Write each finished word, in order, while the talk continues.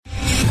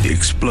The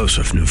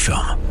explosive new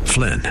film,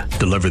 Flynn,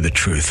 deliver the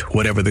truth,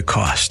 whatever the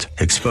cost,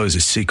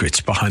 exposes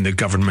secrets behind the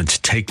government's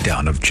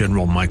takedown of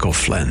General Michael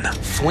Flynn.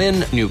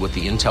 Flynn knew what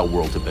the intel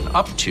world had been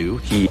up to.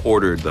 He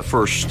ordered the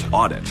first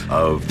audit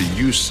of the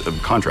use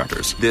of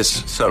contractors.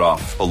 This set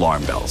off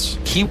alarm bells.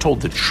 He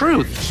told the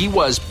truth. He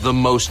was the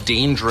most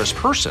dangerous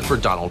person for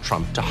Donald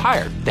Trump to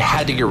hire. They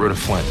had to get rid of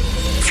Flynn.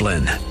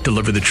 Flynn,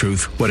 deliver the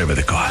truth, whatever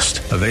the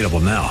cost. Available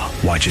now.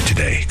 Watch it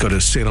today. Go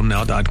to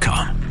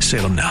salemnow.com.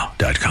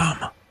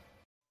 salemnow.com.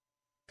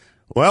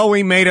 Well,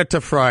 we made it to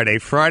Friday,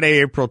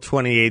 April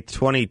 28th,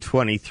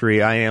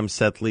 2023. I am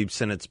Seth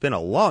Leibson. It's been a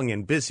long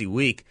and busy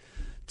week.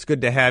 It's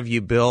good to have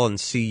you, Bill, and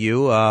see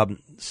you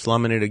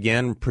slumming it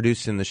again,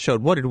 producing the show.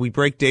 What, did we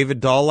break David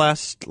Dahl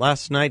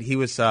last night? He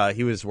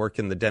was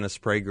working the Dennis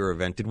Prager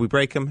event. Did we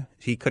break him?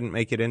 He couldn't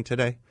make it in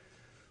today?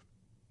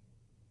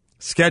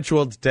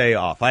 Scheduled day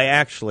off.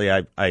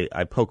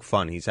 I poke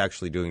fun. He's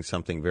actually doing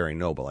something very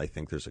noble. I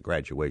think there's a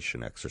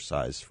graduation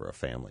exercise for a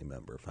family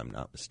member, if I'm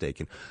not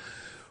mistaken.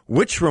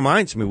 Which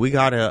reminds me, we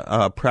got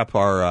to prep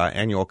our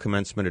annual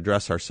commencement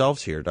address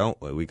ourselves here, don't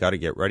we? We got to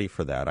get ready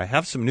for that. I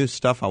have some new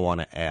stuff I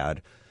want to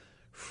add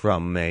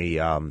from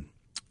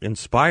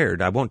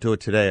inspired. I won't do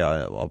it today.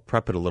 I'll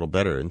prep it a little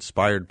better.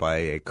 Inspired by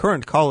a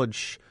current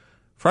college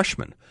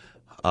freshman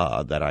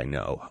that I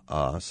know.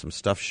 Some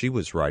stuff she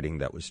was writing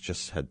that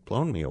had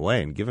blown me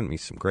away and given me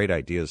some great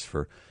ideas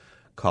for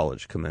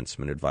college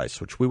commencement advice,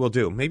 which we will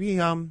do. Maybe,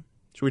 should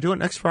we do it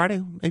next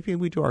Friday? Maybe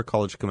we do our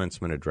college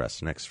commencement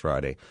address next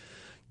Friday.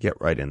 Get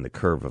right in the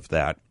curve of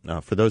that.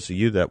 For those of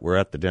you that were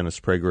at the Dennis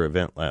Prager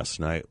event last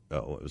night,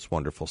 it was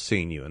wonderful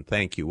seeing you, and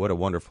thank you. What a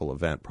wonderful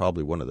event,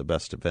 probably one of the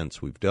best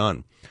events we've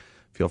done.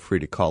 Feel free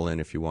to call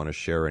in if you want to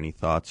share any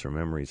thoughts or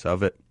memories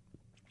of it,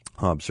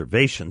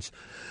 observations.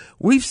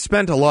 We've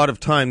spent a lot of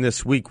time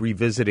this week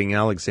revisiting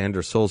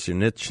Alexander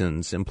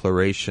Solzhenitsyn's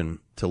imploration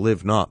to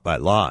live not by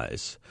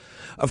lies.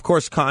 Of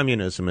course,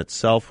 communism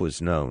itself was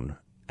known,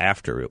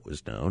 after it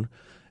was known,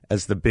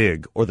 as the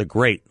big or the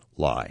great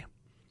lie.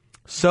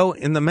 So,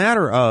 in the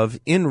matter of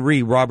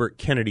Robert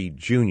Kennedy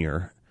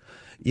Jr.,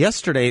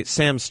 yesterday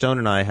Sam Stone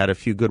and I had a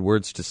few good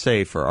words to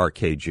say for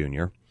RK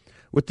Jr.,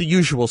 with the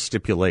usual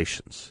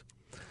stipulations.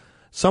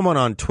 Someone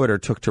on Twitter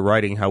took to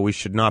writing how we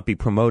should not be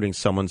promoting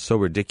someone so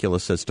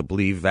ridiculous as to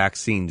believe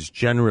vaccines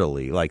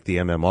generally, like the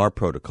MMR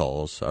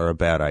protocols, are a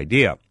bad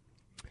idea.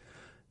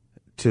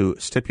 To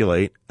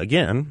stipulate,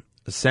 again,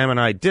 Sam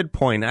and I did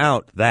point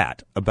out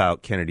that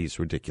about Kennedy's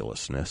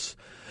ridiculousness,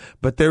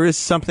 but there is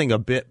something a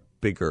bit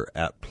bigger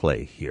at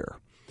play here.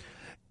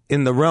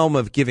 In the realm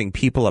of giving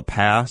people a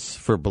pass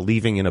for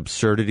believing in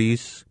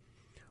absurdities,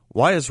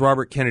 why is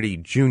Robert Kennedy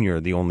Jr.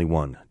 the only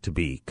one to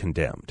be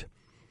condemned?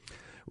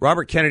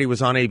 Robert Kennedy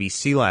was on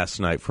ABC last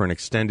night for an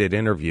extended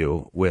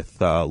interview with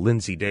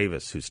Lindsay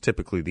Davis, who's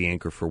typically the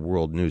anchor for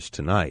World News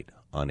Tonight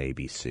on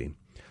ABC. Did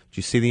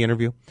you see the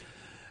interview?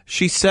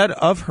 She said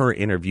of her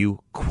interview,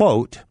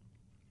 quote,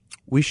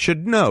 "We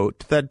should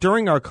note that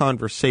during our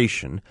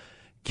conversation,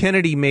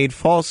 Kennedy made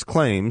false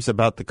claims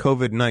about the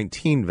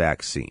COVID-19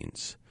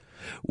 vaccines.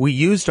 We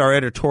used our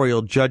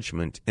editorial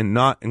judgment in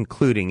not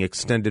including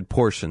extended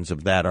portions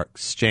of that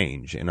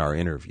exchange in our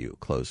interview,"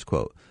 close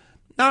quote.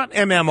 Not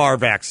MMR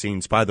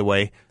vaccines, by the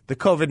way, the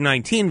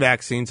COVID-19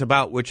 vaccines,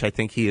 about which I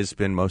think he has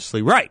been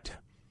mostly right.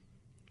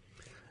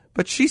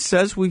 But she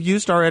says we've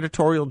used our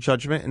editorial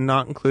judgment in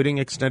not including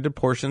extended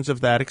portions of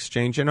that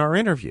exchange in our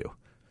interview,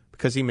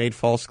 because he made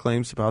false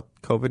claims about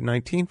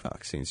COVID-19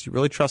 vaccines. Do you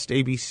really trust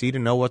ABC to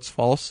know what's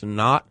false and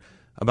not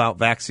about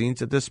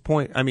vaccines at this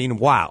point? I mean,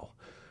 wow.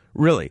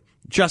 Really,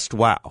 just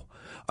wow.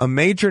 A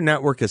major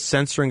network is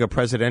censoring a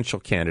presidential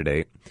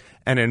candidate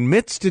and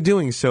admits to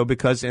doing so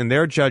because, in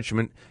their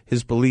judgment,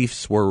 his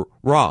beliefs were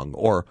wrong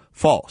or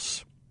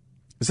false.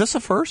 Is this a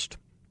first?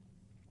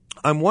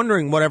 I'm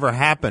wondering whatever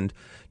happened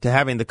to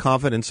having the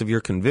confidence of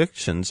your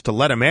convictions to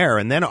let them air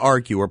and then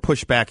argue or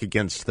push back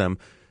against them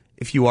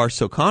if you are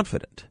so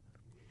confident.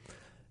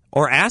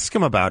 Or ask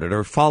him about it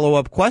or follow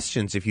up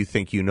questions if you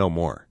think you know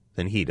more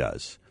than he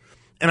does.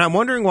 And I'm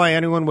wondering why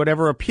anyone would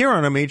ever appear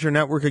on a major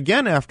network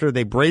again after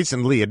they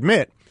brazenly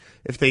admit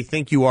if they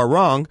think you are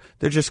wrong,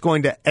 they're just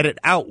going to edit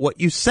out what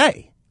you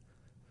say.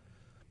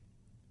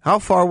 How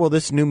far will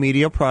this new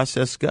media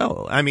process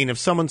go? I mean, if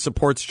someone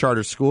supports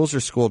charter schools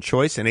or school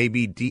choice and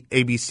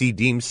ABC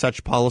deems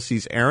such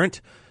policies errant,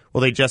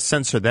 will they just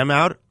censor them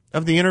out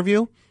of the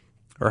interview?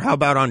 Or how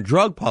about on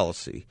drug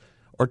policy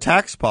or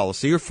tax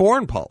policy or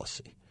foreign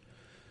policy?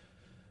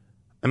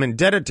 I'm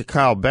indebted to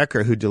Kyle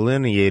Becker, who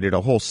delineated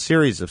a whole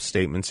series of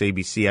statements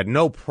ABC had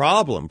no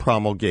problem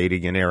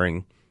promulgating and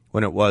airing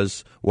when it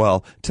was,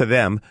 well, to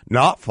them,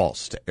 not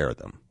false to air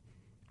them.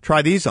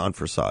 Try these on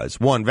for size.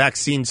 1,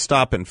 vaccines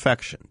stop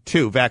infection.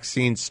 2,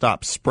 vaccines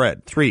stop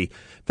spread. 3,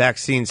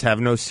 vaccines have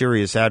no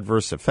serious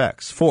adverse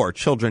effects. 4,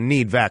 children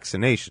need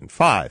vaccination.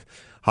 5,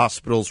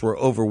 Hospitals were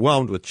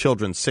overwhelmed with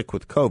children sick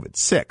with COVID.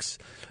 6.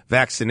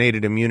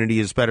 Vaccinated immunity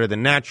is better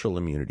than natural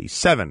immunity.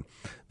 7.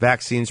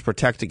 Vaccines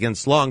protect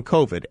against long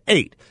COVID.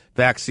 8.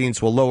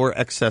 Vaccines will lower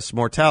excess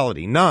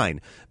mortality.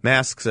 9.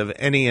 Masks of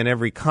any and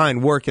every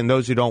kind work, and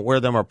those who don't wear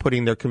them are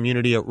putting their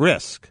community at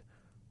risk.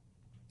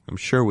 I'm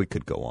sure we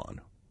could go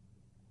on.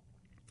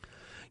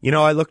 You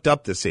know, I looked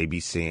up this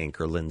ABC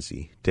anchor,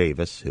 Lindsay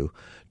Davis, who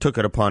took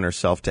it upon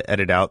herself to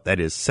edit out, that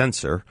is,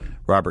 censor,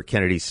 Robert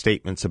Kennedy's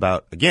statements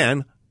about,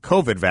 again,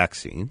 COVID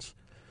vaccines.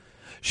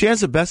 She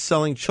has a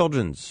best-selling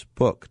children's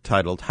book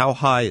titled How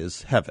High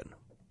is Heaven?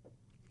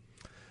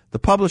 The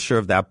publisher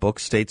of that book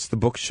states the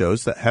book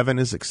shows that heaven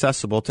is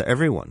accessible to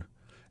everyone,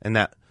 and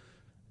that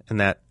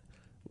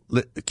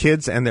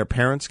kids and their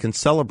parents can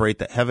celebrate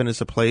that heaven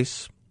is a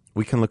place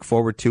we can look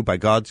forward to by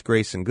God's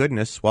grace and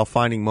goodness while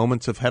finding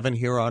moments of heaven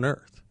here on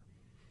earth.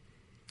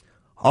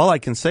 All I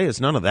can say is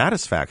none of that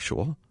is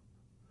factual.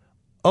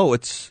 Oh,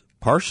 it's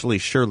partially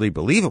surely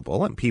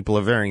believable, and people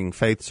of varying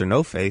faiths or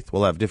no faith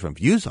will have different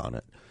views on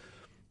it.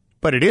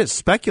 But it is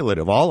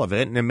speculative, all of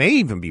it, and it may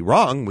even be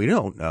wrong. We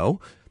don't know.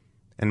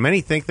 And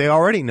many think they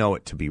already know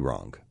it to be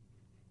wrong.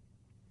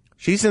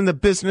 She's in the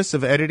business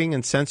of editing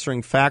and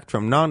censoring fact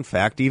from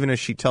non-fact, even as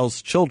she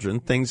tells children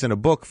things in a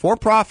book for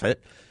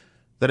profit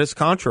that is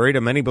contrary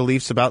to many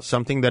beliefs about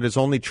something that is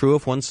only true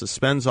if one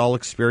suspends all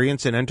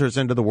experience and enters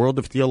into the world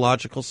of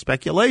theological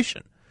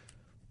speculation.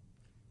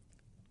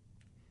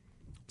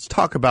 Let's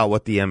talk about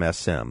what the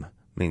MSM,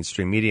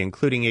 mainstream media,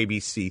 including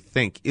ABC,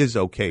 think is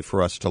okay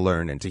for us to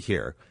learn and to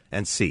hear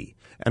and see,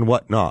 and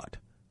what not.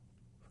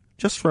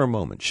 Just for a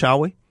moment, shall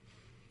we?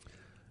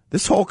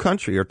 This whole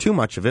country, or too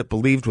much of it,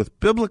 believed with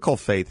biblical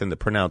faith in the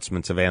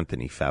pronouncements of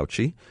Anthony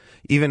Fauci,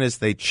 even as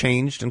they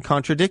changed and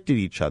contradicted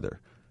each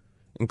other,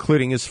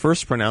 including his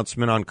first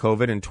pronouncement on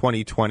COVID in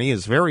 2020,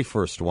 his very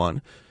first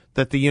one,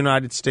 that the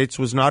United States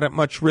was not at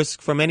much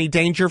risk from any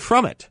danger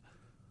from it,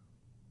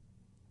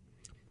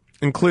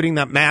 including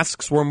that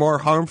masks were more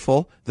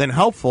harmful than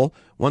helpful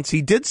once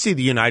he did see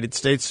the United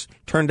States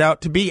turned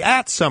out to be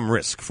at some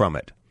risk from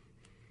it,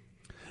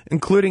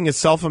 including his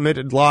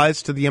self-admitted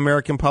lies to the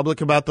American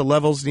public about the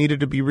levels needed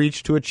to be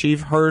reached to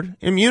achieve herd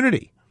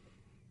immunity.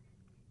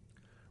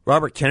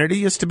 Robert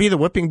Kennedy is to be the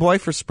whipping boy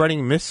for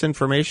spreading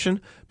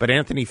misinformation, but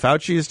Anthony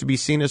Fauci is to be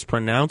seen as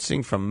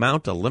pronouncing from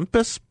Mount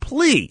Olympus?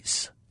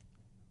 Please.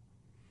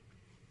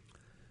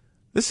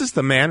 This is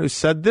the man who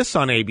said this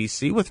on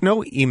ABC with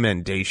no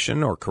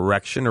emendation or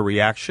correction or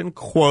reaction,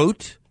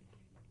 quote,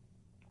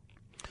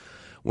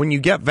 "When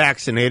you get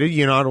vaccinated,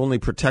 you not only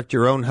protect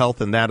your own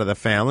health and that of the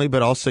family,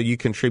 but also you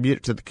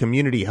contribute to the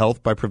community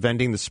health by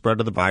preventing the spread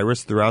of the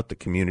virus throughout the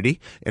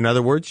community. In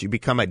other words, you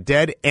become a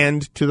dead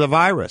end to the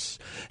virus.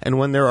 And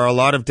when there are a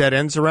lot of dead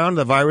ends around,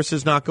 the virus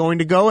is not going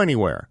to go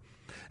anywhere.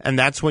 And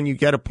that's when you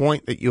get a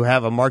point that you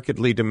have a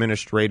markedly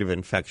diminished rate of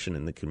infection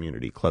in the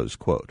community," close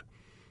quote.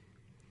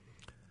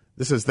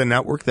 This is the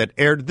network that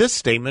aired this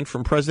statement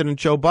from President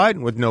Joe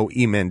Biden with no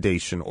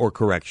emendation or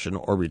correction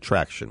or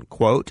retraction.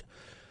 Quote,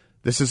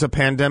 "This is a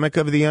pandemic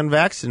of the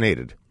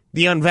unvaccinated."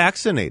 The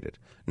unvaccinated.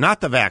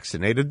 Not the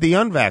vaccinated, the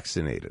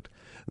unvaccinated.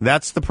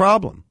 That's the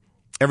problem.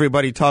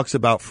 Everybody talks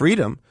about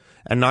freedom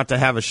and not to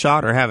have a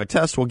shot or have a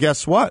test. Well,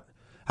 guess what?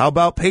 How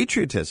about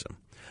patriotism?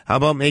 How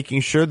about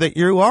making sure that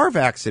you are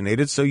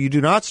vaccinated so you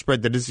do not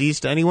spread the disease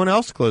to anyone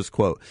else, close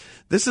quote.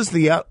 This is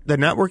the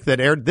network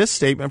that aired this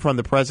statement from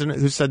the president,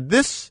 who said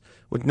this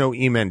with no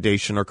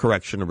emendation or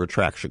correction or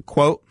retraction.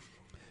 Quote,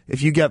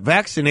 "If you get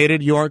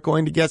vaccinated, you aren't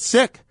going to get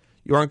sick.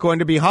 You aren't going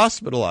to be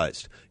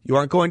hospitalized. You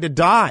aren't going to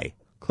die,"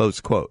 close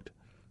quote.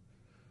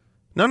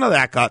 None of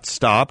that got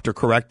stopped or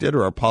corrected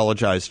or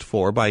apologized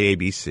for by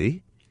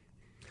ABC.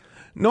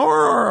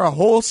 Nor are a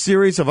whole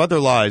series of other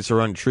lies or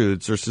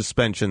untruths or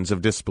suspensions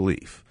of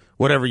disbelief,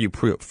 whatever you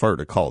prefer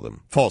to call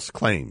them, false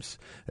claims,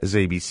 as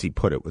ABC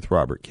put it with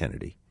Robert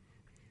Kennedy.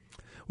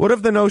 What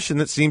of the notion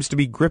that seems to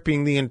be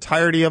gripping the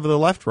entirety of the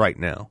left right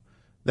now,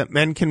 that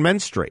men can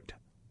menstruate?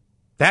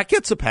 That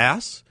gets a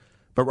pass.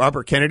 But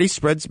Robert Kennedy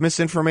spreads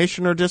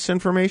misinformation or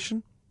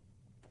disinformation?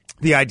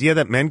 The idea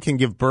that men can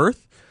give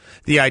birth?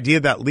 The idea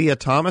that Leah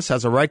Thomas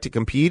has a right to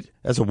compete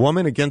as a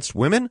woman against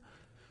women?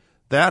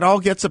 That all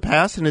gets a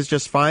pass and is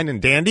just fine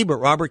and dandy, but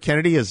Robert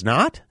Kennedy is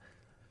not?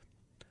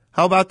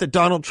 How about that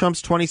Donald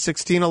Trump's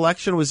 2016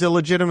 election was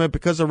illegitimate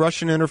because of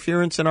Russian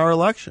interference in our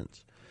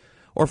elections?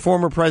 Or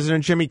former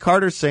President Jimmy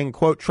Carter saying,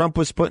 quote, "Trump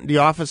was put into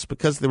office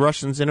because the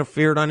Russians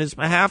interfered on his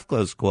behalf,"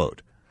 close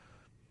quote.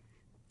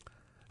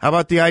 How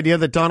about the idea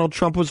that Donald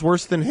Trump was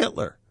worse than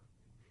Hitler?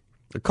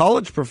 The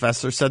college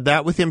professor said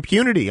that with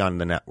impunity on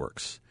the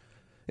networks.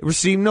 It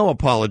received no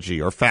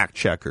apology or fact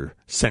check or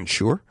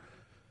censure.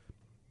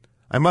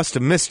 I must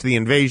have missed the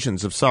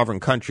invasions of sovereign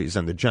countries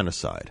and the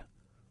genocide.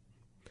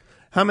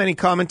 How many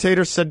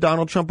commentators said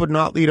Donald Trump would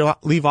not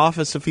leave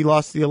office if he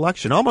lost the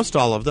election? Almost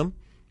all of them,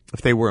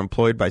 if they were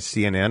employed by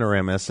CNN or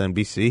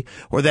MSNBC,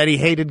 or that he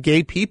hated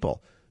gay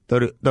people,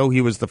 though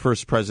he was the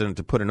first president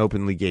to put an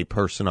openly gay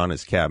person on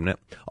his cabinet,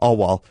 all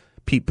while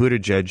Pete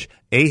Buttigieg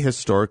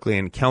ahistorically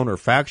and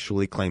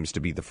counterfactually claims to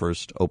be the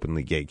first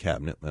openly gay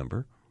cabinet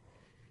member.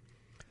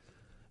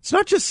 It's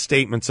not just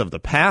statements of the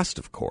past,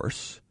 of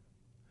course.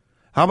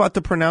 How about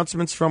the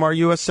pronouncements from our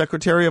U.S.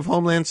 Secretary of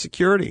Homeland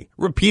Security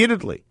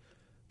repeatedly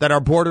that our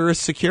border is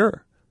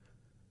secure?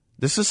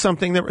 This is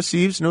something that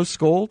receives no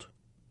scold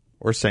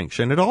or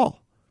sanction at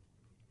all.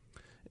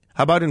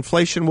 How about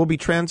inflation will be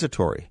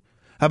transitory?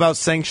 How about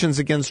sanctions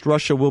against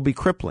Russia will be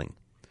crippling?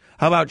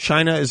 How about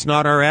China is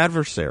not our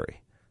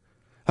adversary?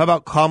 How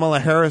about Kamala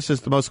Harris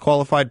is the most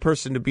qualified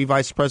person to be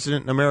vice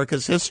president in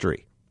America's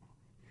history?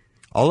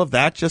 All of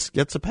that just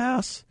gets a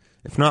pass,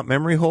 if not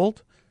memory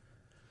hold.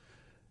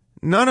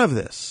 None of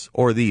this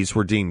or these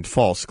were deemed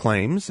false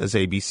claims, as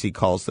ABC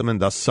calls them, and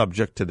thus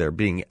subject to their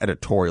being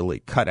editorially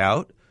cut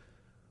out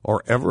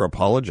or ever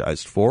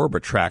apologized for,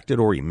 retracted,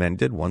 or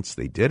amended once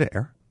they did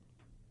air.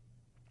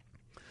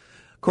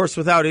 Of course,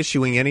 without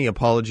issuing any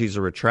apologies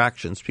or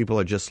retractions, people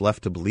are just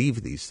left to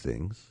believe these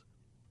things,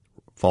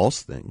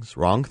 false things,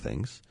 wrong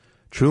things,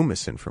 true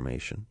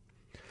misinformation.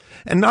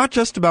 And not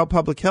just about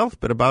public health,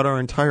 but about our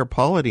entire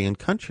polity and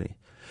country,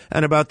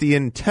 and about the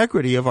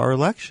integrity of our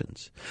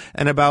elections,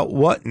 and about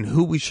what and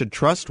who we should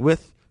trust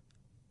with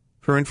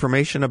for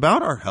information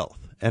about our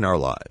health and our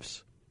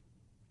lives.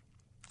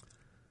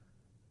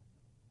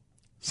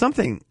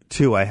 Something,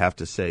 too, I have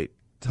to say,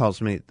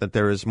 tells me that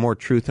there is more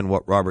truth in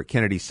what Robert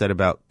Kennedy said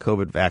about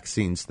COVID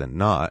vaccines than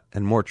not,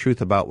 and more truth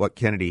about what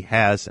Kennedy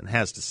has and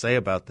has to say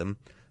about them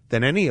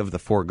than any of the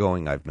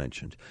foregoing I've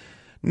mentioned.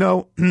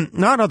 No,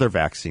 not other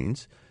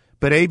vaccines,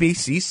 but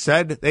ABC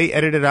said they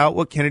edited out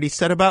what Kennedy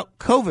said about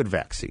COVID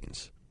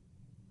vaccines.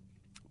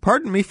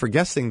 Pardon me for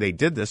guessing they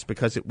did this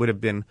because it would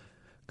have been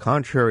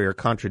contrary or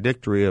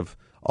contradictory of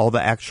all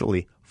the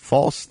actually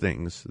false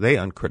things they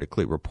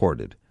uncritically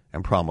reported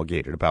and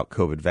promulgated about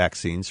COVID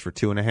vaccines for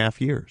 2.5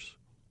 years.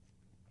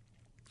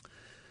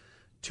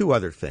 Two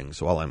other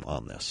things while I'm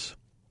on this.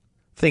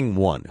 Thing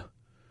one,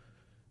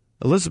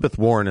 Elizabeth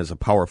Warren is a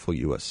powerful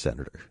U.S.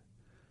 senator.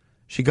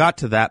 She got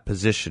to that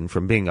position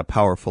from being a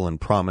powerful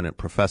and prominent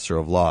professor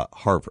of law at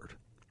Harvard.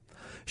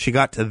 She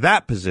got to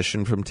that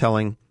position from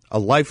telling a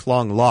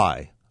lifelong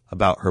lie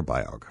about her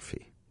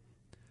biography.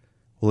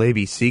 Will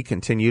ABC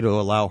continue to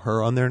allow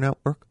her on their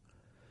network?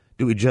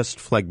 Do we just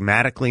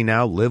phlegmatically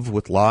now live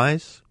with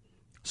lies,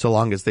 so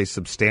long as they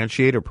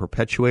substantiate or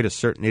perpetuate a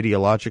certain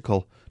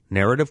ideological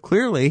narrative?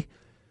 Clearly,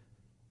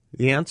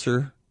 the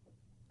answer,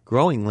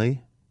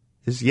 growingly,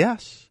 is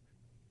yes.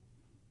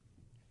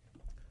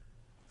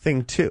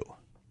 Thing two,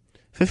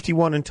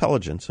 51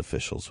 intelligence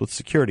officials with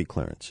security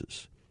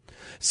clearances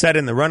said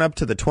in the run-up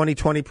to the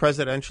 2020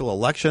 presidential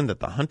election that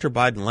the Hunter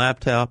Biden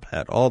laptop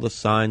had all the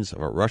signs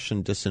of a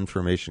Russian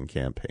disinformation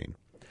campaign.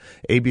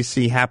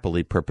 ABC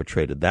happily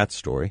perpetrated that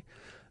story.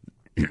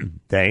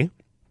 They,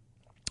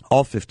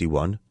 all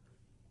 51,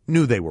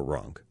 knew they were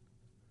wrong.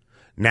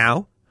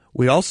 Now,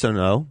 we also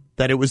know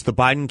that it was the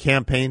Biden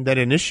campaign that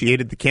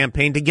initiated the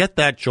campaign to get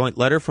that joint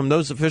letter from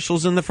those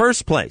officials in the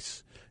first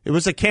place. It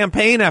was a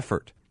campaign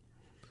effort.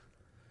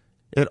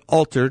 It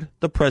altered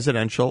the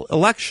presidential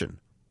election.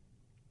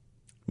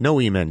 No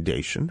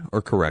emendation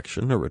or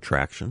correction or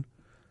retraction.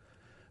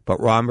 But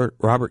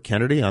Robert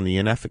Kennedy on the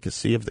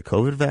inefficacy of the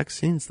COVID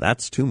vaccines,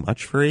 that's too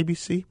much for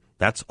ABC.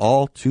 That's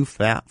all too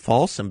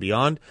false, and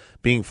beyond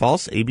being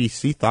false,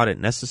 ABC thought it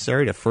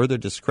necessary to further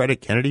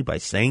discredit Kennedy by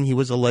saying he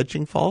was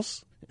alleging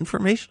false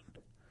information.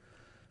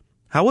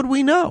 How would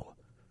we know?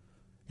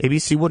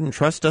 ABC wouldn't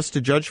trust us to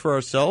judge for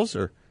ourselves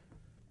or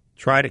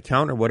try to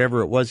counter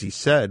whatever it was he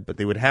said, but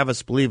they would have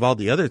us believe all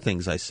the other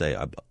things I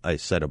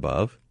said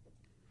above.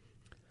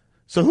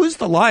 So who's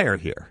the liar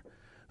here?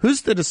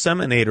 Who's the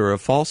disseminator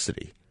of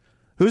falsity?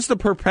 Who's the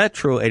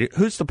perpetrator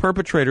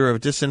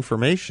of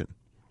disinformation?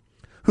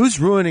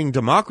 Who's ruining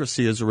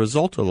democracy as a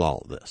result of all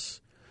of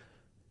this?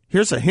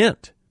 Here's a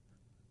hint.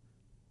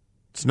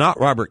 It's not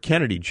Robert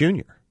Kennedy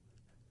Jr.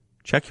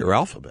 Check your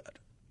alphabet.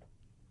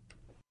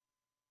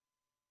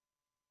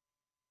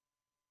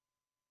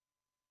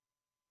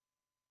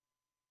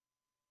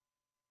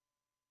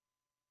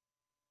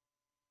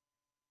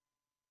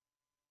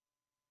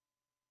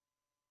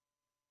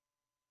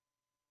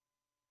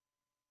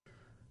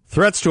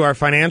 Threats to our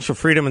financial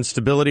freedom and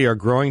stability are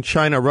growing.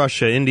 China,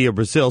 Russia, India,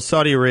 Brazil,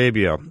 Saudi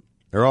Arabia,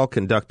 they're all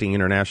conducting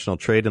international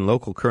trade in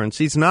local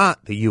currencies,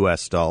 not the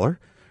U.S.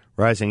 dollar.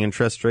 Rising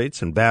interest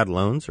rates and bad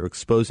loans are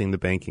exposing the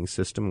banking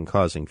system and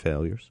causing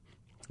failures.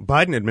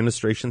 Biden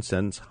administration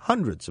sends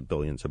hundreds of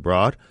billions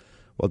abroad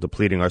while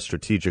depleting our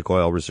strategic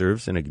oil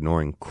reserves and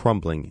ignoring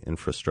crumbling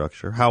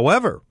infrastructure.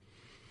 However,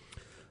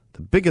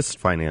 the biggest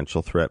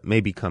financial threat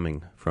may be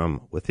coming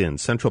from within.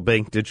 Central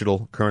bank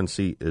digital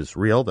currency is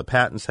real. The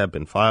patents have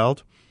been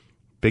filed.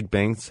 Big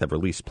banks have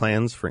released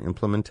plans for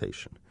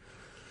implementation.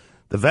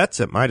 The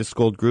vets at Midas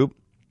Gold Group,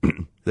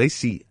 they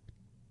see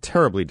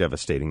terribly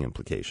devastating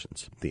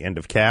implications. The end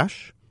of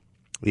cash,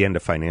 the end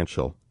of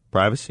financial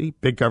privacy,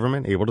 big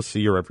government able to see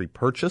your every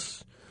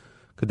purchase.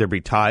 Could there be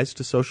ties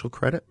to social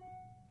credit?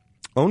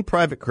 Own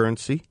private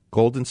currency,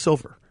 gold and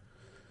silver.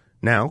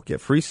 Now, get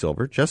free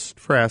silver just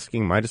for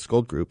asking Midas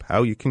Gold Group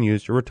how you can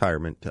use your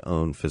retirement to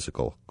own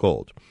physical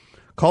gold.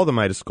 Call the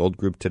Midas Gold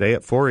Group today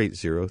at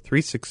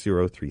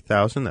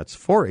 480-360-3000. That's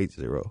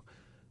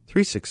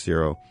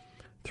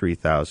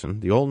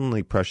 480-360-3000. The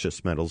only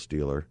precious metals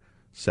dealer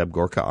Seb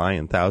Gorka I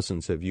and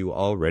thousands of you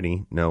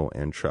already know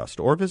and trust.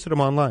 Or visit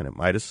him online at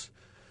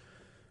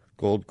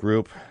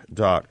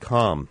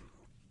MidasGoldGroup.com.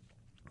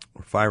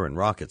 We're firing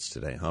rockets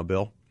today, huh,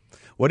 Bill?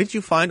 What did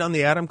you find on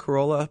the Adam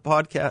Carolla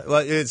podcast?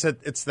 Well,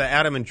 it's the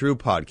Adam and Drew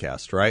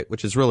podcast, right?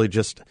 Which is really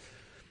just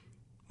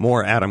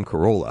more Adam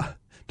Carolla.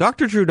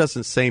 Dr. Drew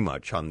doesn't say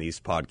much on these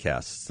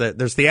podcasts.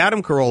 There's the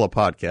Adam Carolla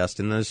podcast,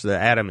 and there's the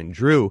Adam and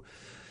Drew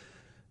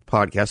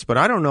podcast. But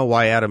I don't know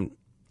why I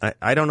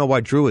don't know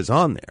why Drew is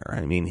on there.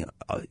 I mean,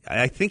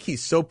 I think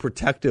he's so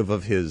protective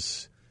of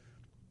his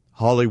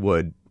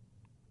Hollywood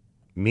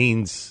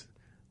means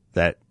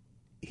that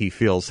he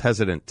feels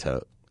hesitant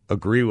to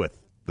agree with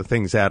the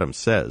things Adam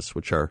says,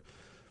 which are,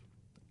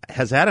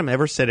 has Adam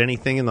ever said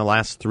anything in the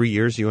last 3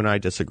 years you and I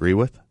disagree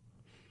with?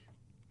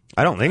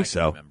 I don't think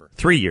so. Remember.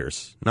 3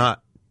 years,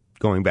 not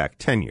going back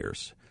 10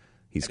 years.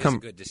 He's that is a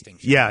good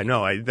distinction. Yeah,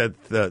 no,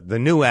 the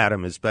new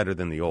Adam is better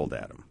than the old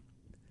Adam.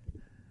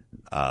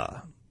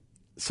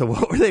 So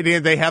what were they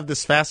doing? They have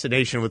this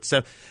fascination with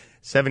 70s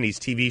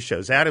TV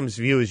shows. Adam's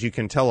view is you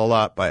can tell a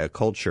lot by a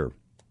culture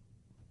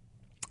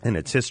and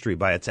its history,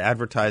 by its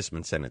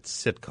advertisements and its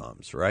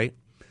sitcoms, right?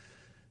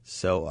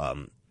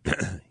 So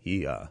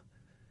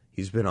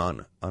he's been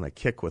on a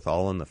kick with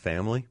All in the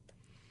Family,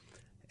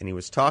 and he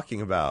was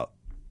talking about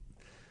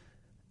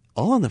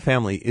All in the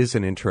Family is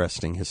an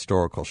interesting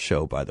historical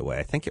show, by the way.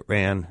 I think it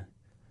ran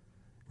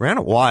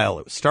a while.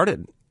 It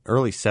started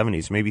early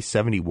 70s, maybe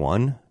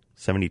 71,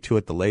 72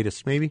 at the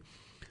latest, maybe.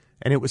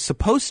 And it was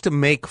supposed to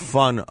make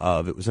fun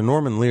of, it was a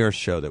Norman Lear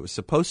show that was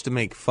supposed to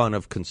make fun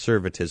of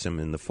conservatism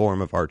in the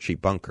form of Archie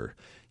Bunker.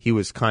 He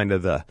was kind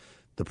of the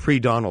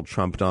pre-Donald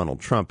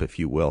Trump, if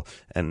you will,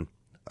 and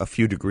a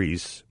few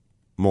degrees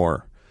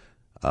more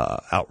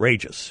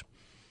outrageous.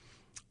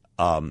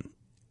 And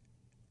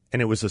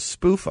it was a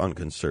spoof on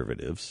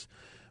conservatives.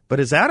 But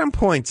as Adam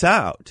points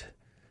out,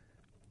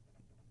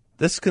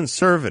 this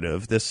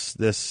conservative, this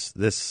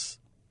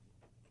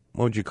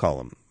what would you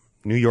call him?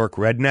 New York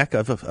redneck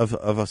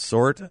of a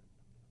sort.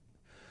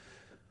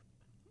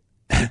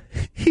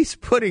 He's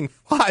putting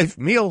 5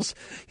 meals.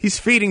 He's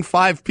feeding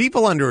 5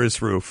 people under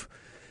his roof.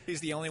 He's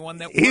the only one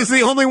that works. He's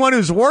the only one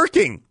who's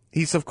working.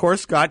 He's, of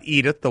course, got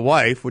Edith, the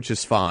wife, which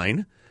is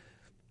fine.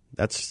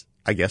 That's,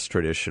 I guess,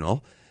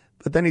 traditional.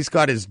 But then he's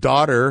got his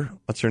daughter.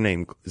 What's her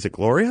name? Is it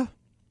Gloria?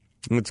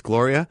 It's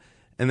Gloria.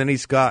 And then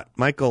he's got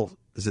Michael,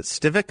 is it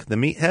Stivic, the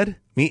meathead?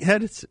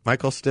 It's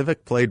Michael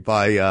Stivic, played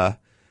by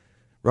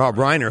Rob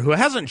Reiner, who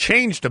hasn't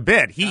changed a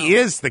bit. He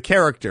is the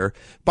character.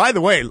 By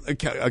the way,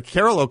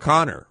 Carol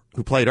O'Connor,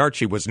 who played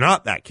Archie, was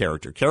not that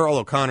character. Carol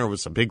O'Connor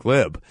was a big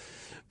lib.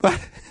 But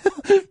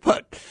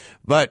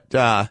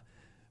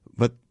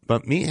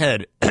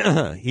Meathead,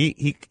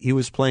 he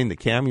was playing the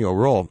cameo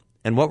role.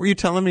 And what were you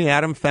telling me?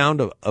 Adam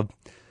found a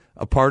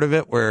part of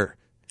it where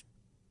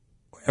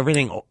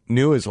everything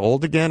new is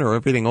old again, or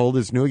everything old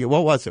is new again.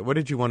 What was it? What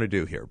did you want to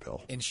do here,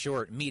 Bill? In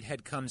short,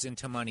 Meathead comes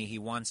into money. He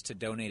wants to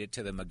donate it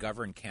to the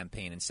McGovern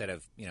campaign instead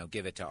of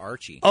give it to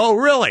Archie. Oh,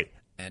 really?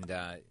 And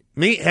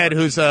Meathead,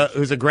 who's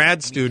a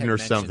grad student or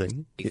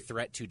something. A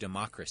threat to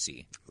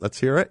democracy. Let's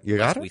hear it. You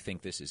got it? We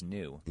think this is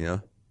new.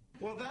 Yeah.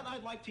 Well, that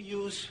I'd like to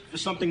use for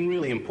something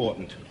really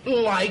important.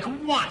 Like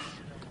what?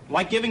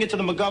 Like giving it to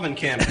the McGovern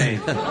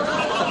campaign.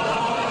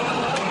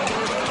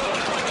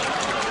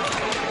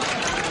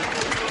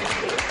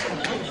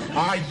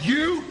 Are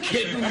you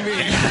kidding me?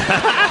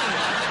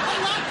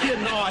 I'm not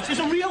kidding, Arch. There's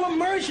a real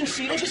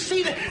emergency. Don't you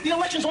see that the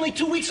election's only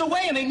 2 weeks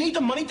away and they need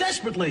the money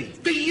desperately?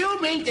 Do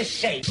you mean to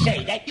say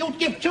that you'll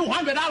give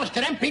 $200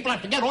 to them people and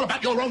forget all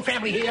about your own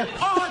family here?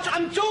 Arch,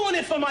 I'm doing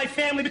it for my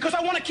family because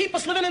I want to keep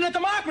us living in a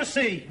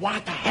democracy.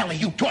 What the hell are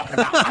you talking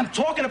about? I'm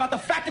talking about the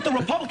fact that the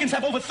Republicans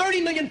have over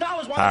 $30 million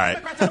while the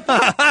Democrats have...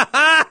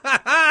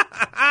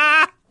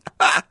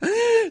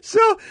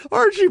 So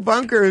Archie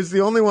Bunker is the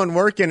only one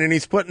working, and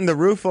he's putting the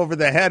roof over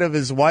the head of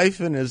his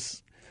wife and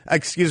his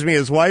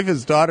wife,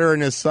 his daughter,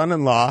 and his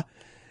son-in-law.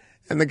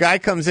 And the guy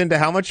comes into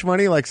how much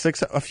money? Like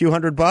a few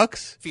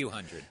 $100? Few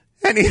hundred.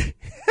 And he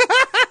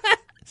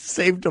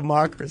saved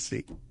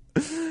democracy.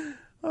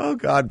 Oh,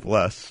 God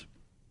bless.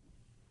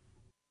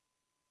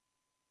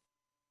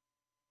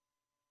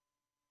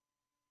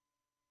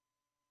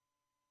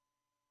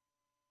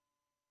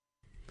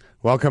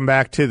 Welcome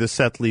back to the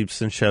Seth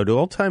Leibsohn Show. Do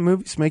old-time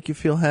movies make you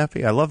feel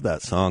happy? I love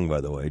that song, by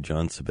the way,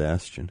 John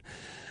Sebastian.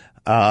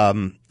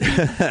 I'm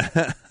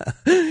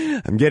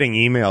getting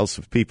emails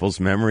of people's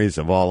memories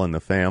of All in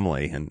the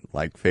Family and,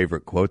 like,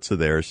 favorite quotes of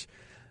theirs.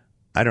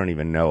 I don't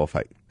even know if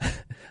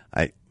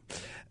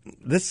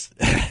this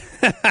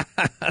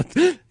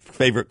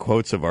favorite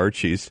quotes of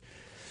Archie's.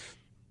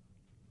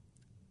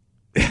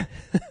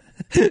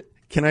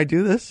 Can I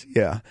do this?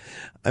 Yeah.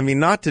 I mean,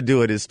 not to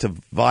do it is to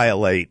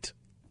violate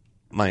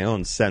my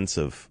own sense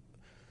of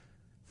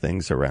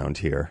things around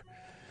here.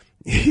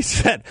 He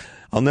said,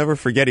 I'll never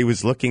forget, he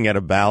was looking at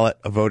a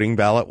voting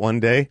ballot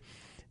one day,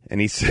 And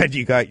he said,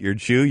 you got your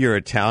Jew, your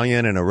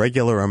Italian, and a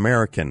regular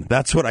American.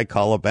 That's what I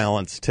call a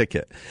balanced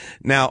ticket.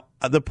 Now,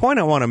 the point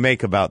I want to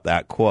make about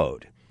that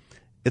quote,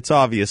 it's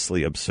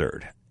obviously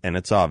absurd, and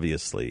it's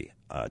obviously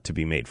to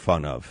be made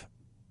fun of,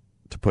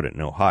 to put it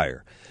no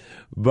higher.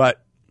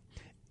 But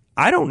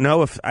I don't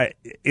know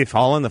if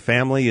All in the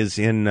Family is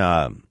in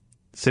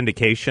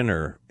syndication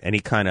or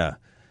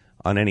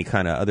on any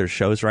kind of other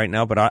shows right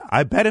now, but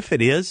I bet if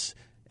it is,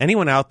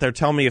 anyone out there,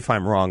 tell me if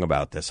I'm wrong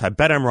about this. I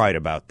bet I'm right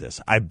about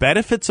this. I bet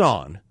if it's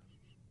on,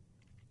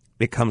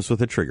 it comes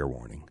with a trigger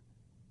warning.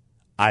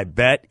 I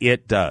bet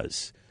it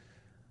does.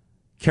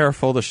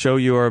 Careful, the show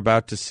you are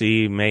about to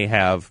see may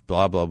have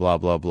blah, blah, blah,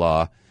 blah,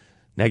 blah,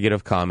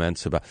 negative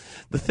comments about.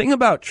 The thing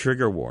about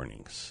trigger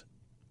warnings,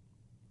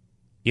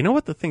 you know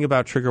what the thing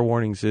about trigger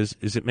warnings is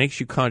it makes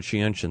you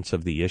conscientious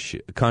of the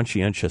issue.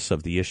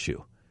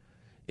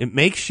 It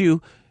makes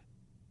you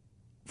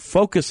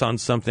focus on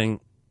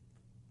something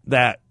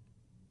that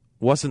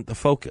wasn't the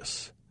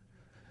focus.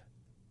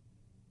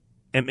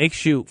 It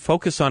makes you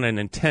focus on an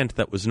intent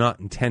that was not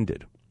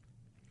intended,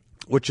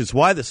 which is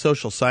why the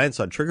social science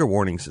on trigger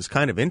warnings is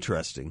kind of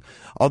interesting.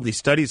 All these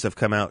studies have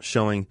come out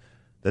showing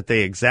that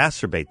they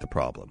exacerbate the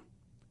problem,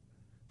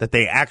 that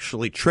they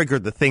actually trigger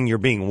the thing you're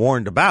being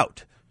warned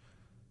about,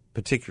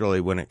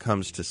 particularly when it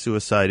comes to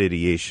suicide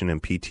ideation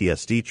and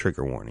PTSD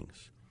trigger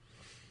warnings.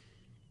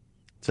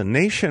 It's a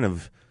nation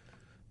of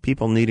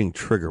people needing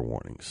trigger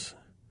warnings.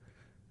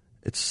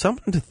 It's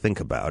something to think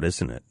about,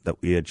 isn't it?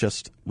 That we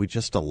just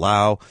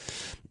allow,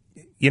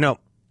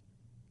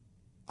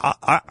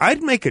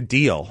 I'd make a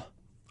deal.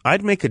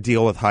 I'd make a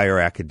deal with higher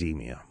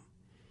academia.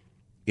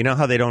 You know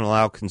how they don't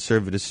allow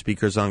conservative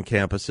speakers on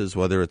campuses,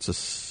 whether it's a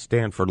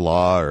Stanford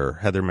Law or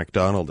Heather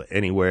McDonald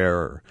anywhere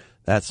or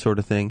that sort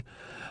of thing?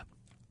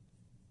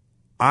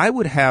 I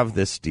would have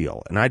this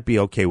deal, and I'd be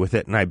okay with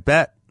it, and I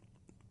bet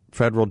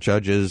federal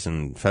judges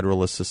and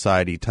Federalist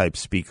Society type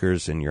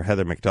speakers and your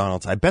Heather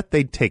McDonalds, I bet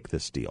they'd take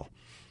this deal.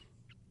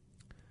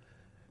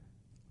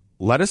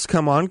 Let us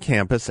come on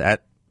campus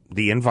at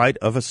the invite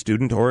of a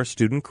student or a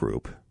student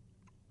group.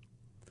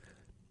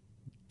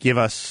 Give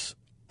us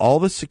all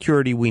the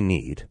security we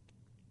need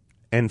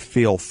and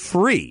feel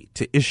free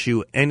to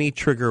issue any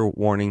trigger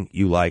warning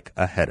you like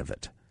ahead of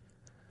it.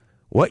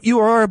 What you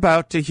are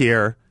about to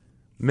hear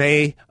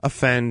may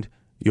offend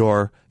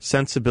your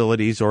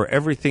sensibilities or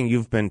everything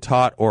you've been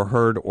taught or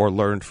heard or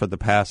learned for the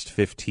past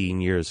 15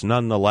 years.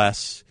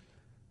 Nonetheless,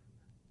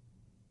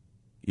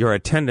 your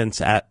attendance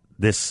at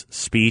this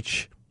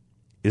speech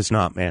is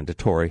not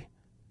mandatory.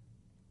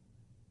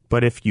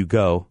 But if you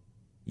go,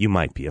 you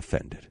might be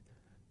offended.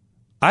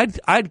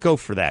 I'd go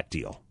for that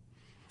deal.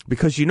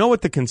 Because you know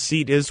what the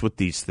conceit is with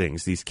these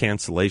things, these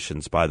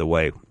cancellations, by the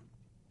way,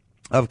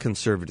 of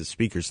conservative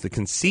speakers. The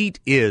conceit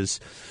is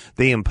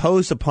they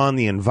impose upon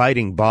the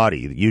inviting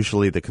body,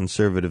 usually the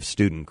conservative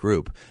student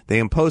group, they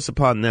impose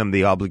upon them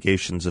the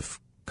obligations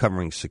of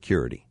covering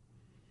security.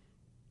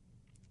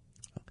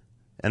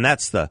 And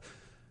that's the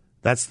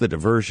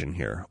diversion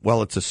here.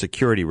 Well, it's a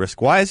security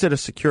risk. Why is it a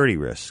security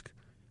risk?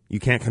 You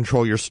can't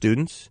control your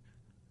students?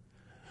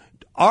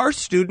 Are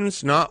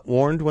students not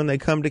warned when they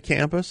come to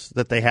campus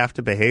that they have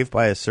to behave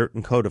by a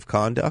certain code of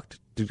conduct?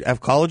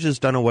 Have colleges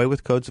done away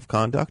with codes of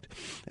conduct?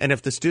 And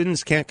if the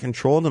students can't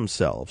control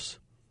themselves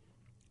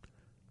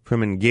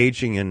from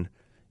engaging in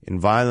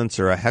violence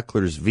or a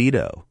heckler's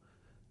veto,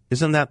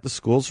 isn't that the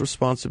school's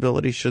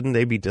responsibility? Shouldn't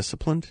they be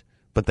disciplined?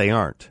 But they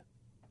aren't.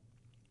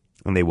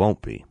 And they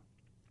won't be.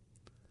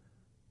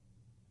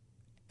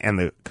 And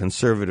the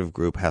conservative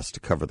group has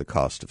to cover the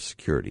cost of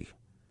security,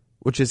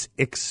 which is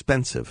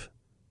expensive.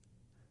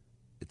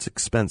 It's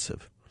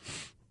expensive.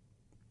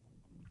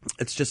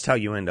 It's just how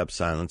you end up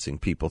silencing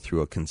people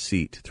through a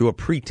conceit, through a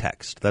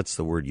pretext. That's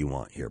the word you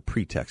want here,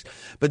 pretext.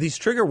 But these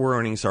trigger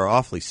warnings are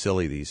awfully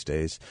silly these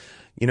days.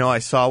 You know, I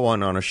saw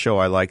one on a show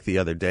I liked the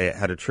other day. It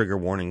had a trigger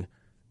warning,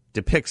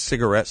 depicts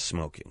cigarette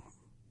smoking.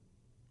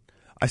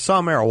 I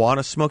saw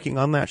marijuana smoking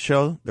on that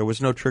show. There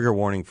was no trigger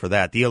warning for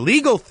that. The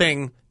illegal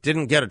thing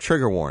didn't get a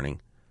trigger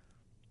warning.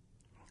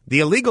 The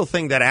illegal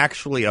thing that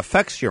actually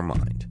affects your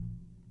mind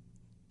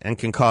and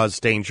can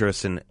cause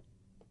dangerous and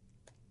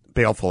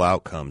baleful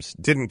outcomes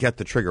didn't get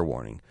the trigger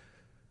warning,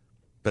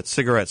 but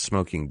cigarette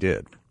smoking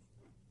did.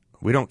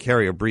 We don't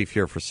carry a brief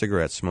here for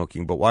cigarette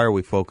smoking, but why are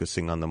we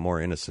focusing on the more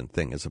innocent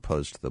thing as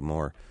opposed to the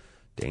more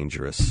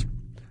dangerous?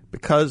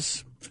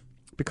 Because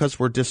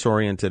we're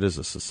disoriented as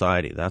a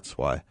society, that's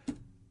why,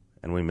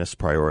 and we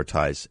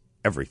misprioritize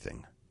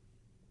everything.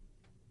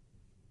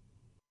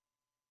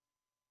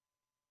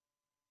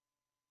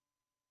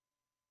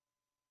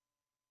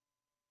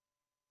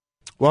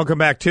 Welcome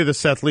back to the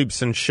Seth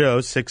Leibson Show,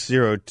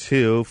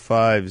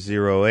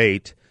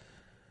 602-508-0960,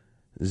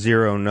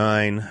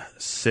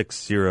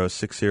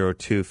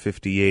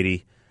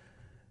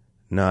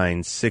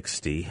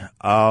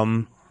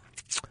 602-5080-960.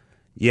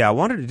 Yeah, I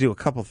wanted to do a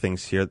couple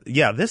things here.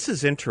 Yeah, this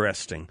is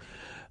interesting.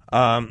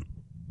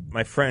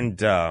 My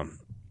friend,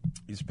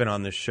 he's been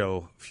on this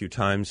show a few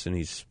times, and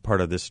he's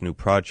part of this new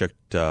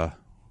project a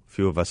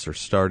few of us are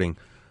starting,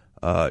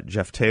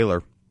 Jeff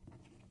Taylor.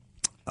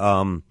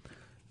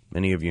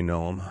 Many of you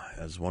know him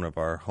as one of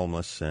our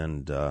homeless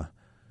and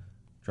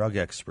drug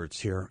experts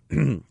here.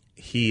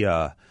 He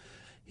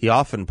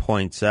often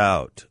points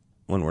out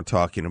when we're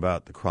talking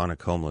about the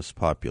chronic homeless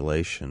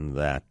population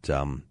that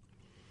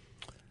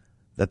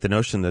that the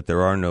notion that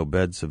there are no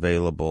beds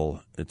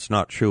available, it's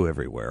not true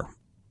everywhere.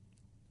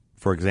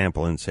 For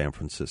example, in San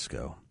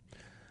Francisco,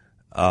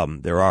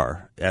 there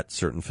are at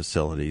certain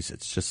facilities.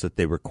 It's just that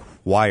they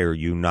require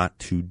you not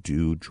to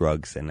do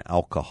drugs and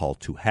alcohol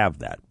to have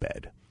that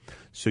bed.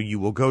 So you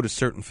will go to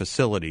certain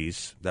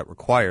facilities that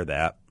require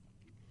that,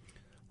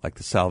 like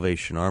the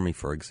Salvation Army,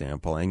 for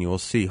example, and you will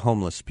see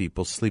homeless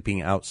people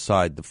sleeping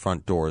outside the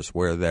front doors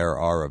where there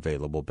are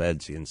available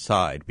beds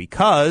inside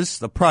because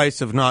the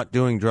price of not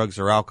doing drugs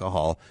or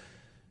alcohol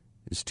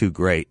is too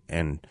great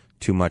and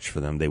too much for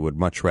them. They would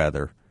much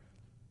rather,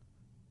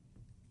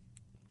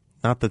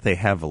 not that they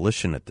have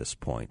volition at this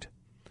point,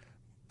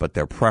 but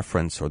their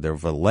preference or their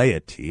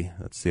velleity,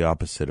 that's the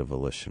opposite of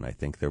volition, I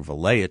think, their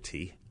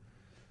velleity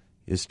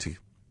is to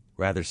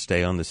rather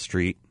stay on the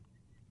street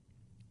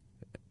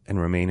and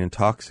remain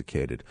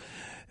intoxicated.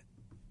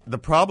 The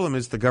problem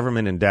is the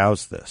government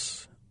endows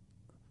this.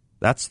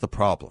 That's the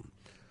problem.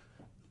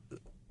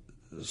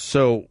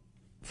 So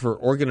for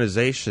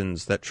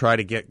organizations that try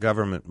to get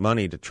government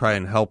money to try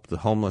and help the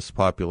homeless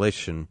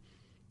population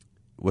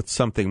with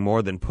something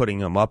more than putting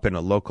them up in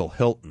a local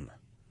Hilton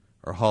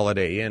or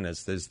Holiday Inn,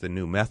 as there's the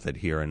new method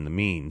here in the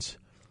means,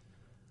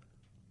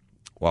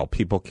 while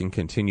people can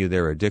continue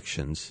their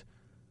addictions,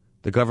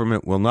 the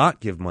government will not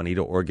give money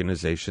to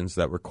organizations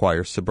that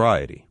require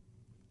sobriety,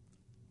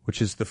 which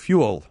is the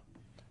fuel,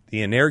 the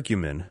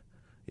energumen,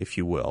 if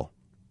you will,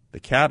 the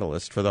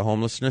catalyst for the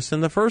homelessness in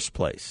the first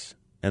place.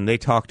 And they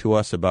talk to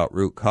us about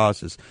root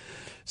causes.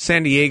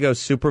 San Diego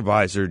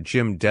Supervisor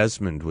Jim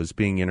Desmond was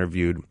being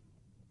interviewed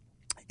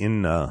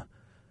in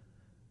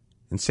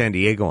San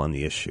Diego on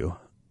the issue.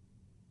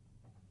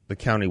 The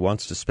county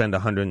wants to spend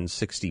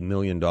 $160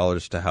 million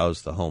to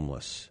house the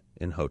homeless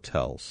in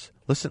hotels.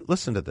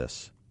 Listen to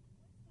this.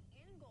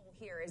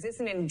 Is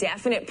this an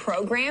indefinite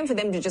program for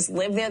them to just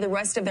live there the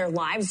rest of their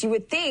lives? You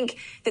would think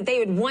that they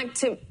would want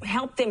to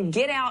help them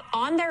get out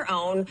on their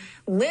own,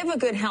 live a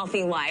good,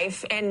 healthy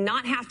life, and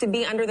not have to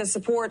be under the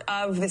support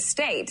of the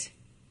state.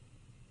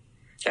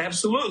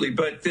 Absolutely.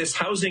 But this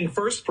Housing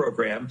First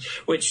program,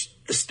 which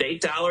the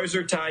state dollars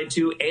are tied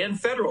to and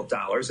federal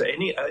dollars,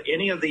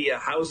 any of the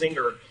housing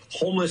or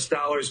homeless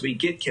dollars we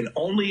get can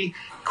only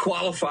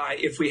qualify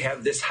if we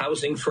have this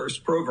Housing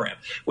First program,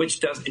 which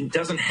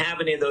doesn't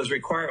have any of those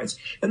requirements.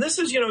 And this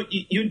is,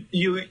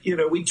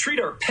 we treat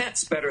our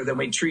pets better than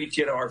we treat,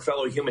 our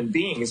fellow human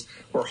beings.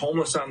 We're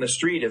homeless on the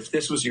street. If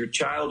this was your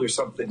child or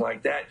something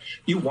like that,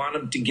 you want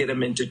them to get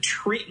them into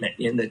treatment.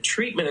 And the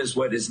treatment is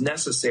what is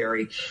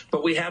necessary.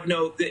 But we have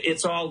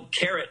it's all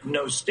carrot,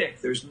 no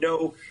stick. There's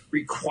no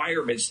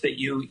requirements that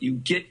you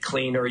get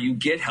clean or you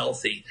get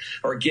healthy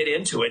or get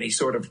into any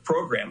sort of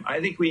program.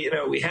 I think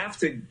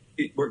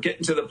we're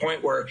getting to the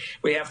point where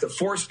we have to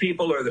force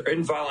people or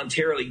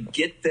involuntarily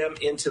get them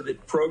into the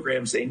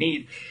programs they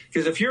need.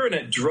 Because if you're in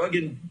a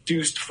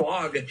drug-induced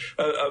fog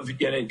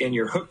and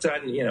you're hooked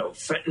on,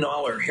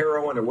 fentanyl or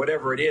heroin or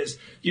whatever it is,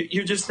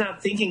 you're just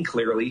not thinking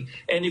clearly.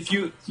 And if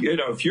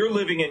you're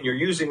living and you're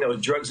using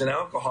those drugs and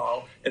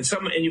alcohol, and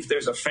if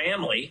there's a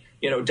family,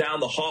 down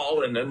the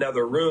hall in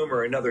another room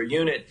or another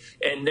unit,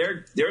 and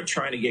they're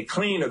trying to get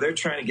clean or they're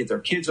trying to get their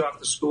kids off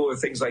to school or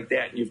things like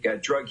that, and you've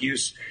got drug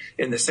use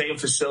in the same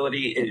facility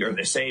or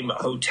the same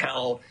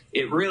hotel,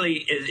 it really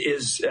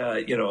is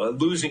a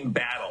losing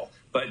battle.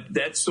 But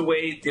that's the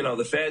way,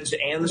 the feds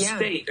and the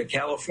state of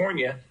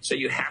California say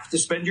you have to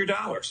spend your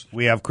dollars.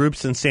 We have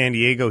groups in San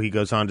Diego, he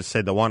goes on to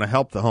say, that want to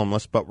help the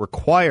homeless but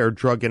require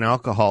drug and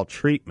alcohol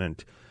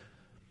treatment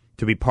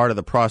to be part of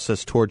the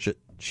process towards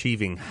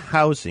achieving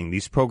housing.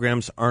 These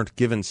programs aren't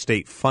given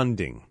state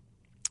funding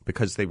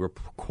because they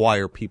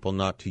require people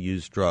not to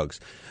use drugs.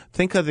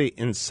 Think of the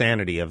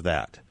insanity of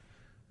that.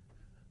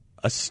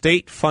 A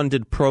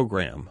state-funded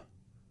program.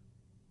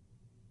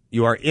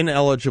 You are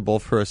ineligible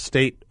for a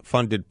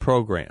state-funded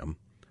program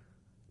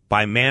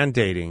by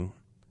mandating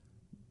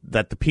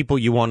that the people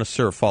you want to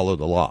serve follow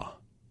the law.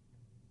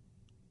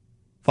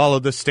 Follow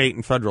the state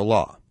and federal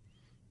law,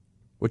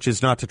 which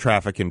is not to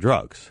traffic in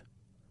drugs.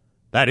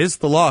 That is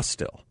the law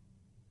still.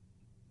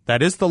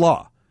 That is the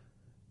law.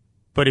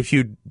 But if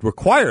you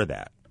require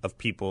that of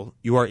people,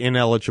 you are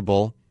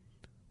ineligible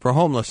for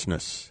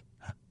homelessness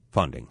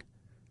funding.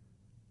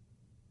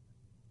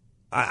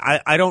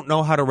 I don't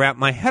know how to wrap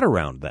my head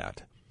around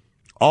that.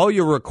 All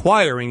you're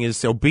requiring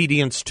is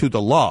obedience to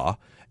the law,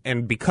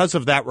 and because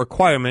of that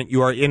requirement,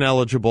 you are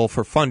ineligible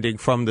for funding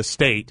from the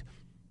state,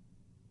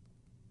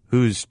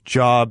 whose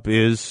job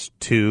is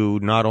to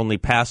not only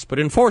pass but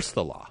enforce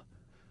the law.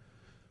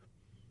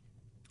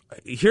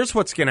 Here's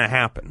what's going to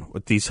happen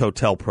with these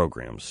hotel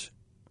programs.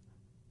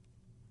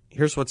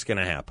 Here's what's going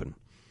to happen.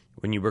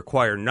 When you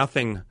require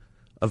nothing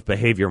of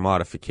behavior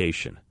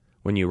modification,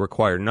 when you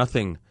require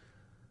nothing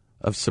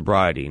of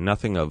sobriety,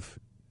 nothing of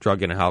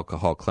drug and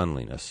alcohol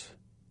cleanliness,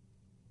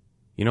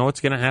 you know what's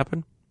going to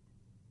happen?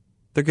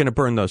 they're going to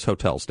burn those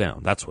hotels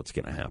down. That's what's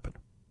going to happen.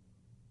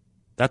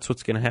 That's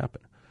what's going to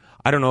happen.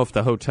 I don't know if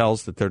the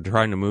hotels that they're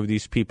trying to move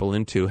these people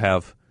into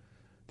have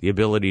the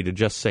ability to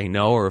just say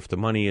no, or if the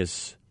money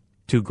is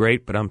too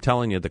great, but I'm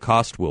telling you, the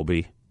cost will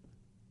be.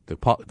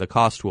 The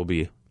cost will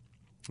be,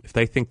 if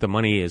they think the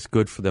money is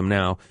good for them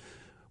now,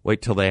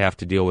 wait till they have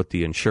to deal with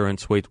the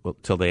insurance, wait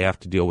till they have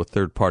to deal with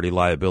third-party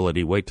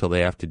liability, wait till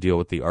they have to deal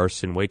with the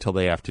arson, wait till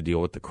they have to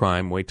deal with the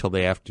crime, wait till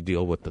they have to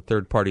deal with the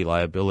third-party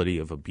liability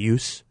of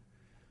abuse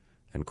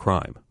and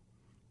crime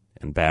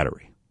and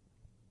battery.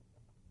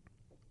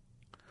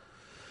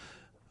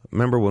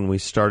 Remember when we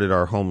started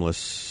our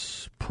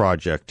homeless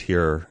project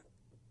here,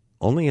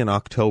 only in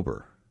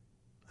October,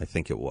 I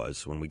think it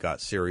was, when we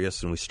got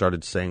serious and we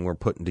started saying we're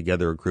putting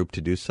together a group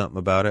to do something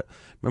about it.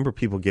 Remember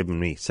people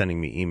sending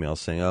me emails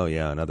saying, oh,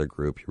 yeah, another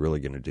group, you're really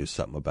going to do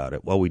something about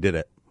it. Well, we did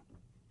it.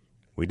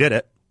 We did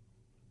it.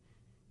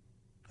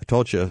 I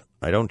told you,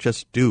 I don't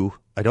just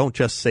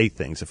say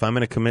things. If I'm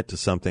going to commit to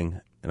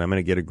something and I'm going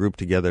to get a group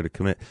together to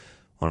commit,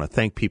 I want to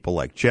thank people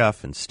like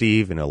Jeff and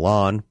Steve and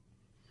Ilan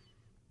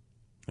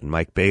and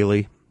Mike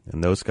Bailey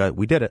and those guys.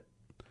 We did it.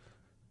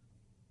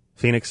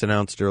 Phoenix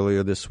announced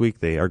earlier this week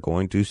they are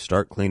going to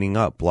start cleaning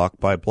up block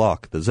by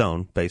block the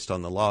zone based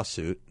on the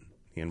lawsuit,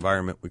 the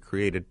environment we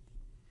created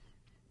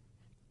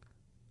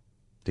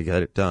to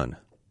get it done.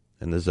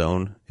 And the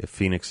zone, if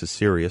Phoenix is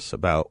serious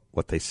about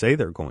what they say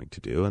they're going to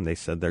do, and they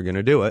said they're going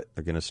to do it,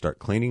 they're going to start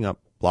cleaning up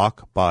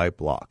block by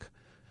block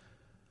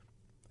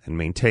and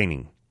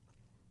maintaining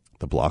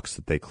the blocks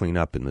that they clean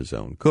up in the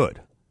zone.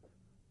 Good.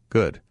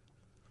 Good.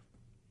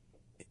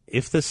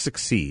 If this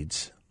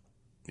succeeds,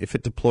 if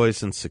it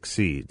deploys and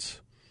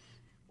succeeds,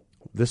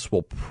 this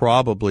will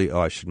probably,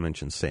 I should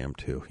mention Sam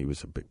too. He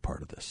was a big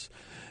part of this.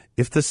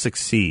 If this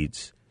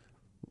succeeds,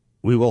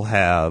 we will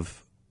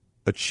have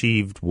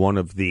achieved one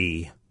of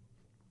the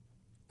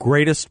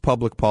greatest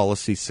public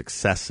policy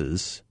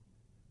successes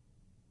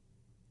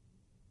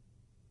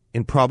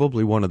in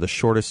probably one of the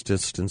shortest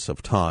distance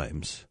of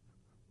times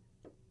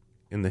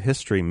in the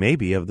history,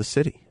 maybe of the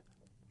city,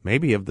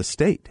 maybe of the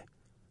state.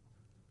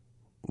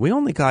 We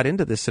only got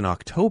into this in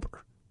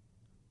October.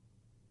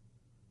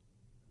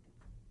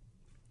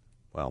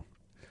 Well,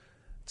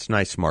 it's a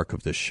nice mark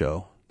of this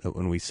show that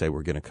when we say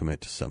we're going to commit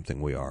to something,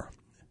 we are.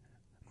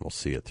 We'll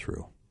see it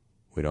through.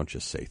 We don't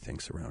just say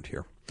things around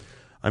here.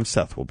 I'm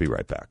Seth. We'll be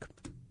right back.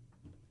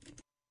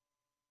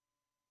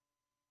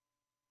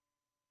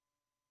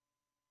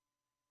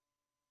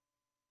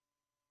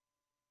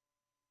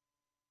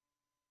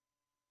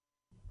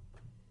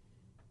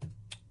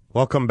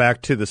 Welcome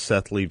back to the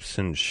Seth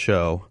Leibsohn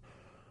Show.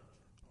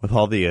 With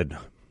all the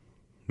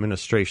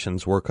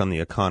administration's work on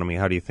the economy,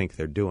 how do you think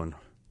they're doing?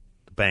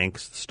 The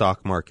banks, the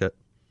stock market,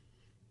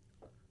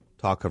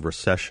 talk of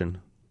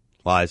recession,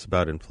 lies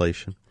about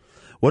inflation.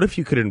 What if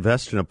you could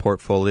invest in a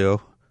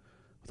portfolio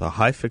with a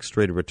high fixed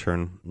rate of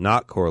return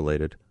not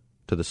correlated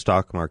to the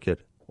stock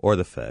market or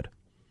the Fed?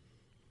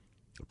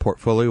 A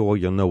portfolio where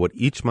you'll know what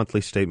each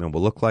monthly statement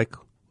will look like,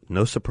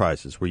 no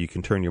surprises, where you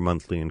can turn your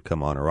monthly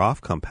income on or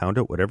off, compound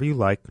it, whatever you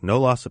like,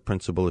 no loss of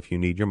principal if you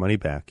need your money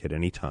back at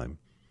any time.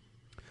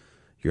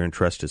 Your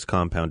interest is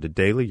compounded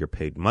daily. You're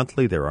paid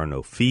monthly. There are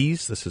no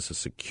fees. This is a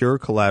secure,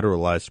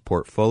 collateralized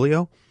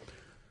portfolio.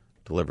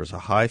 Delivers a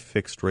high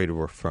fixed rate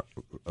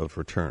of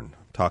return.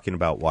 I'm talking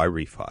about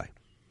YRefi.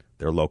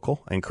 They're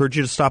local. I encourage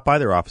you to stop by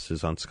their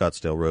offices on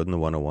Scottsdale Road in the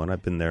 101.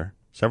 I've been there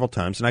several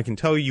times, and I can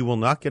tell you, you will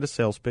not get a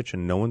sales pitch,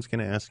 and no one's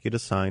going to ask you to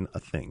sign a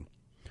thing.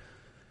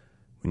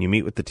 When you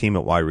meet with the team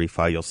at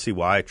YRefi, you'll see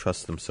why I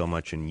trust them so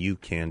much, and you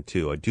can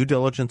too. A due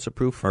diligence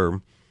approved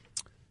firm.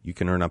 You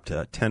can earn up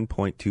to a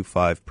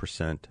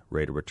 10.25%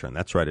 rate of return.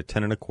 That's right, a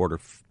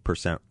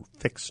 10.25%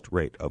 fixed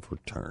rate of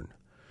return.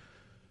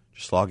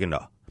 Just log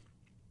into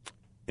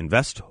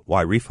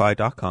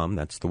investYRefi.com.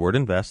 That's the word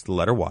invest, the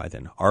letter Y,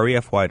 then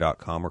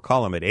REFY.com, or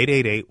call them at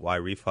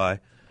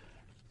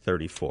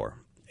 888-YRefi-34.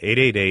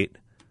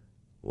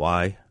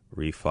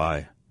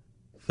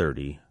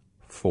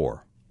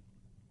 888-YRefi-34.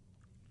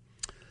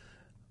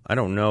 I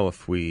don't know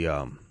if we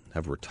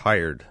have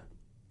retired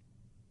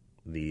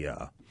the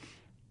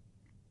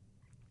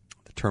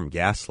term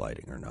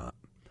gaslighting or not,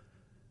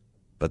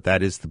 but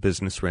that is the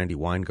business Randy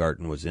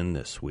Weingarten was in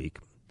this week.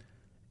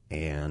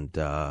 And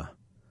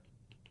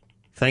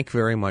thank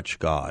very much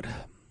God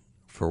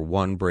for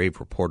one brave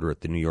reporter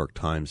at the New York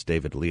Times,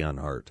 David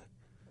Leonhardt.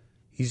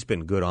 He's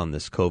been good on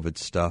this COVID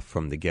stuff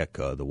from the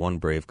get-go, the one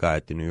brave guy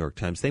at the New York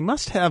Times. They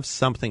must have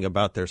something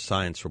about their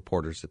science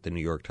reporters at the New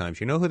York Times.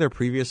 You know who their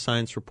previous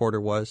science reporter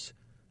was?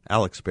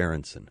 Alex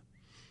Berenson.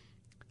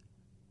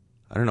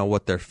 I don't know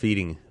what they're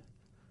feeding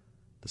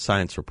the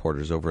science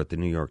reporters over at the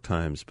New York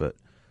Times, but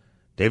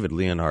David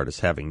Leonhardt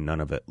is having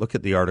none of it. Look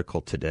at the article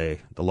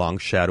today, The Long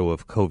Shadow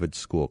of COVID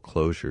School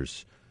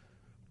Closures.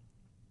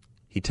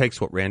 He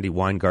takes what Randy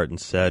Weingarten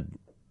said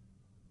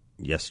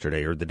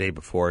yesterday or the day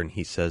before, and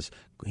he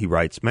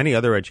writes, many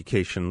other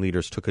education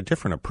leaders took a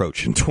different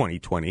approach in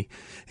 2020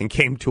 and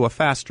came to a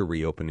faster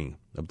reopening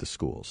of the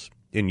schools.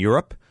 In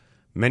Europe,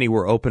 many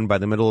were open by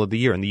the middle of the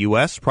year. In the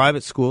U.S.,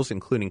 private schools,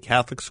 including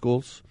Catholic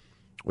schools,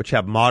 which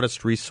have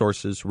modest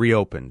resources,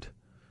 reopened.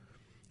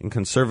 In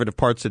conservative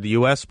parts of the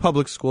U.S.,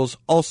 public schools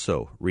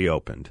also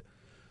reopened.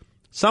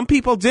 Some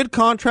people did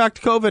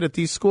contract COVID at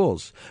these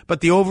schools,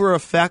 but the overall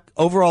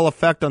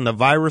effect on the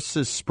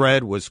virus's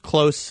spread was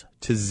close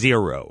to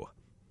zero.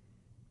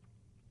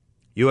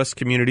 U.S.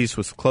 communities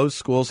with closed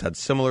schools had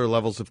similar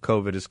levels of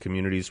COVID as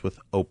communities with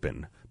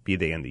open, be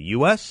they in the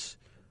U.S.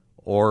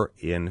 or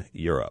in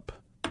Europe.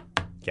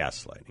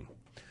 Gaslighting.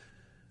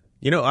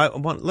 You know,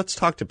 let's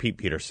talk to Pete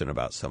Peterson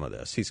about some of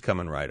this. He's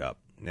coming right up.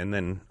 And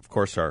then, of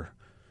course, our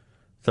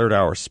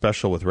third-hour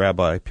special with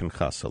Rabbi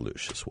Pinchas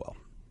Allouche as well.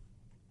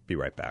 Be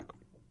right back.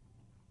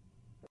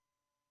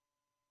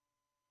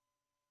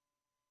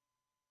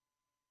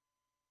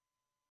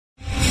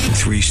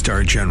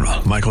 Three-star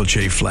General Michael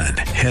J. Flynn,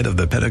 head of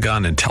the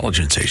Pentagon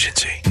Intelligence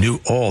Agency, knew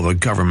all the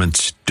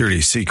government's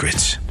dirty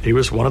secrets. He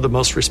was one of the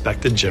most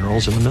respected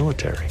generals in the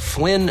military.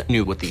 Flynn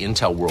knew what the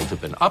intel world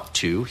had been up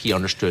to. He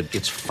understood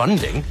its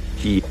funding.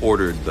 He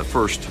ordered the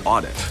first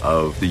audit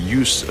of the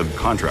use of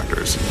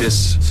contractors.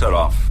 This set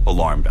off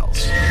alarm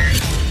bells.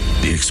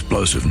 The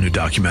explosive new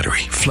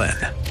documentary, Flynn,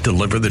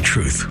 Deliver the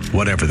Truth,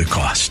 Whatever the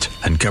Cost,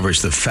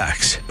 uncovers the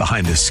facts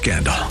behind this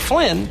scandal.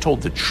 Flynn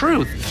told the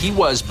truth. He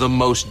was the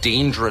most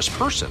dangerous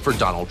person for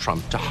Donald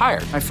Trump to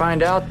hire. I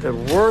find out the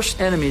worst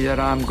enemy that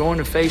I'm going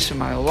to face in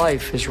my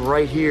life is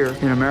right here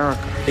in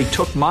America. They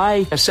took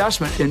my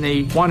assessment and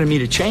they wanted me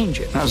to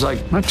change it. And I was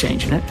like, I'm not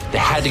changing it. They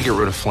had to get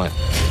rid of Flynn.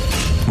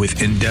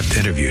 With in-depth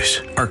interviews,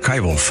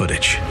 archival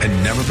footage,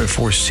 and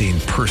never-before-seen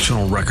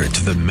personal records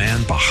of the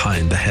man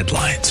behind the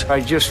headlines.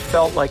 I just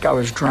felt like I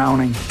was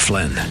drowning.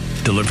 Flynn,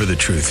 Deliver the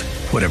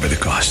Truth, Whatever the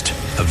Cost.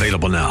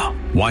 Available now.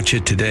 Watch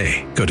it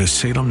today. Go to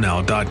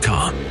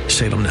salemnow.com.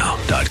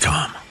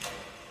 salemnow.com.